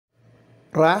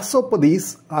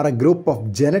RASopathies are a group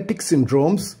of genetic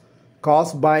syndromes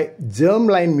caused by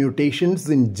germline mutations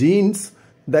in genes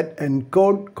that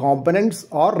encode components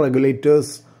or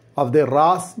regulators of the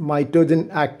RAS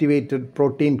mitogen-activated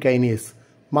protein kinase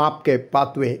MAPK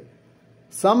pathway.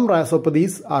 Some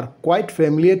RASopathies are quite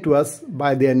familiar to us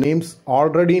by their names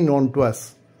already known to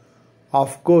us.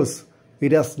 Of course,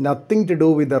 it has nothing to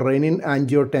do with the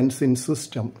renin-angiotensin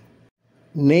system.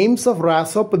 Names of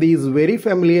RASopathies very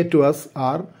familiar to us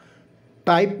are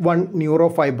type 1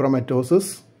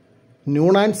 neurofibromatosis,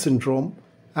 Noonan syndrome,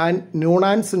 and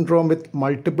Noonan syndrome with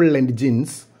multiple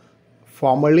lentigines,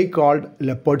 formerly called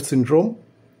leopard syndrome.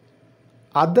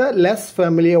 Other less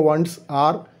familiar ones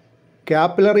are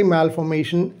capillary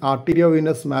malformation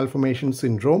arteriovenous malformation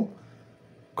syndrome,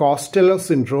 Costello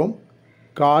syndrome,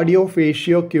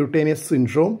 cardiofasciocutaneous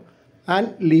syndrome,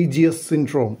 and Legius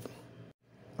syndrome.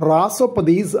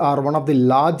 RASopathies are one of the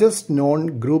largest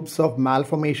known groups of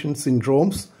malformation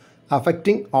syndromes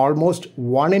affecting almost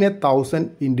 1 in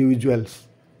 1,000 individuals.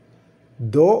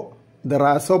 Though the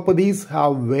RASopathies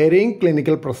have varying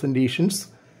clinical presentations,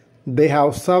 they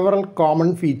have several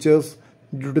common features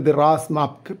due to the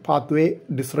RAS-MAPK pathway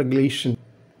dysregulation.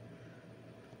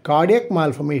 Cardiac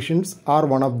malformations are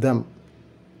one of them.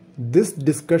 This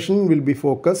discussion will be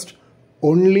focused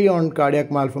only on cardiac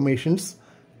malformations,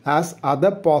 as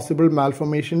other possible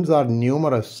malformations are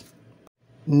numerous.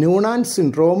 Noonan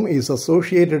syndrome is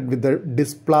associated with the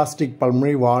dysplastic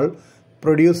pulmonary valve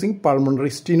producing pulmonary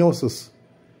stenosis.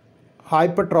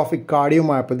 Hypertrophic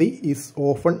cardiomyopathy is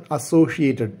often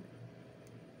associated.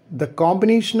 The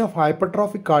combination of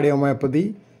hypertrophic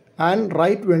cardiomyopathy and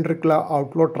right ventricular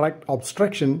outflow tract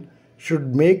obstruction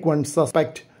should make one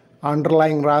suspect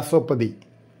underlying RASopathy.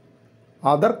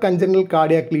 Other congenital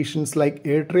cardiac lesions like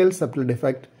atrial septal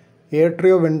defect,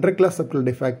 atrioventricular septal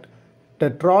defect,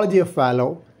 tetralogy of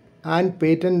Fallot, and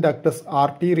patent ductus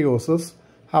arteriosus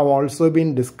have also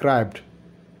been described.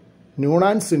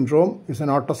 Noonan syndrome is an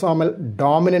autosomal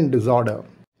dominant disorder.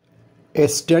 A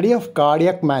study of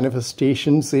cardiac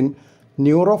manifestations in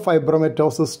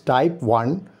neurofibromatosis type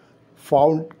 1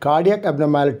 found cardiac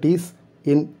abnormalities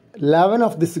in 11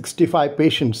 of the 65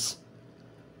 patients.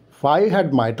 5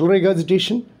 had mitral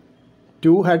regurgitation,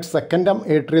 2 had secondum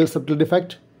atrial septal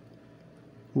defect,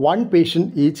 1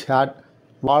 patient each had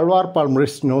valvular pulmonary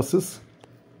stenosis,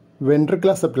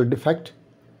 ventricular septal defect,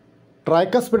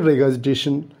 tricuspid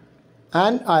regurgitation,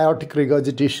 and aortic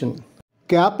regurgitation.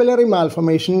 Capillary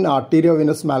malformation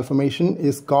arteriovenous malformation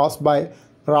is caused by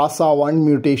RASA1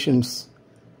 mutations.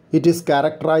 It is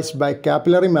characterized by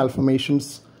capillary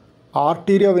malformations,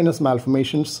 arteriovenous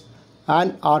malformations,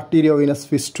 and arteriovenous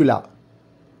fistula.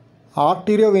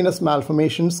 Arteriovenous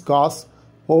malformations cause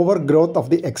overgrowth of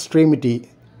the extremity,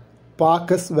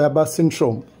 Parkes-Weber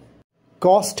syndrome.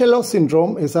 Costello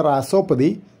syndrome is a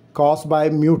RASopathy caused by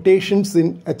mutations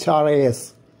in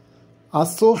HRAS.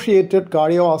 Associated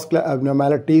cardiovascular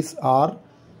abnormalities are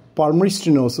pulmonary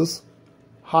stenosis,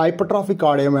 hypertrophic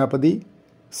cardiomyopathy,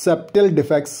 septal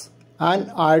defects, and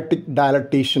aortic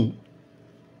dilatation.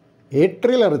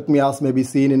 Atrial arrhythmias may be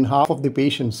seen in half of the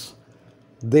patients.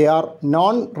 They are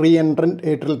non-reentrant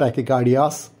atrial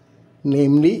tachycardias,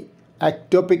 namely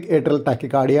ectopic atrial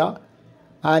tachycardia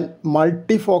and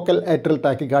multifocal atrial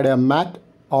tachycardia MAT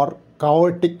or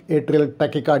chaotic atrial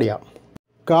tachycardia.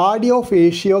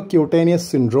 Cardiofasciocutaneous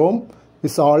syndrome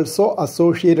is also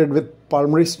associated with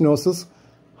pulmonary stenosis,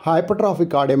 hypertrophic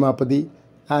cardiomyopathy,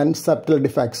 and septal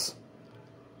defects.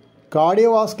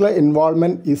 Cardiovascular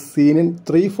involvement is seen in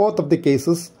 3/4 of the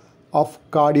cases of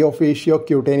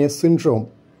cardiofasciocutaneous syndrome.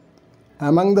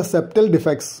 Among the septal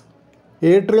defects,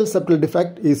 atrial septal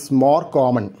defect is more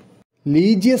common.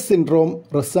 Legius syndrome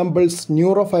resembles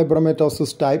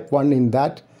neurofibromatosis type 1 in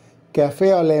that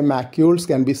cafe au lait macules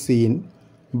can be seen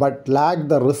but lack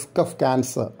the risk of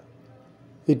cancer.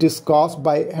 It is caused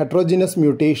by heterogeneous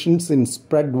mutations in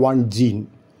SPRED1 gene.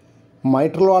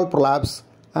 Mitral valve prolapse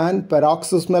and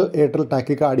paroxysmal atrial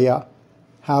tachycardia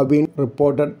have been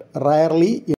reported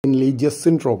rarely in Legius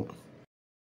syndrome.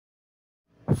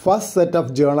 First set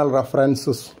of journal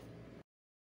references.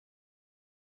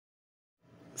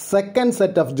 Second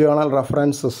set of journal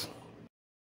references.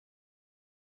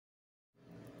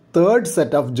 Third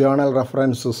set of journal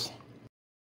references.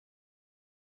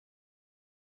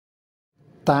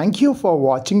 Thank you for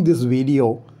watching this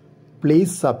video.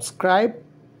 Please subscribe,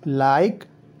 like,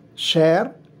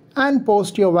 share, and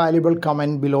post your valuable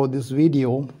comment below this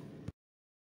video.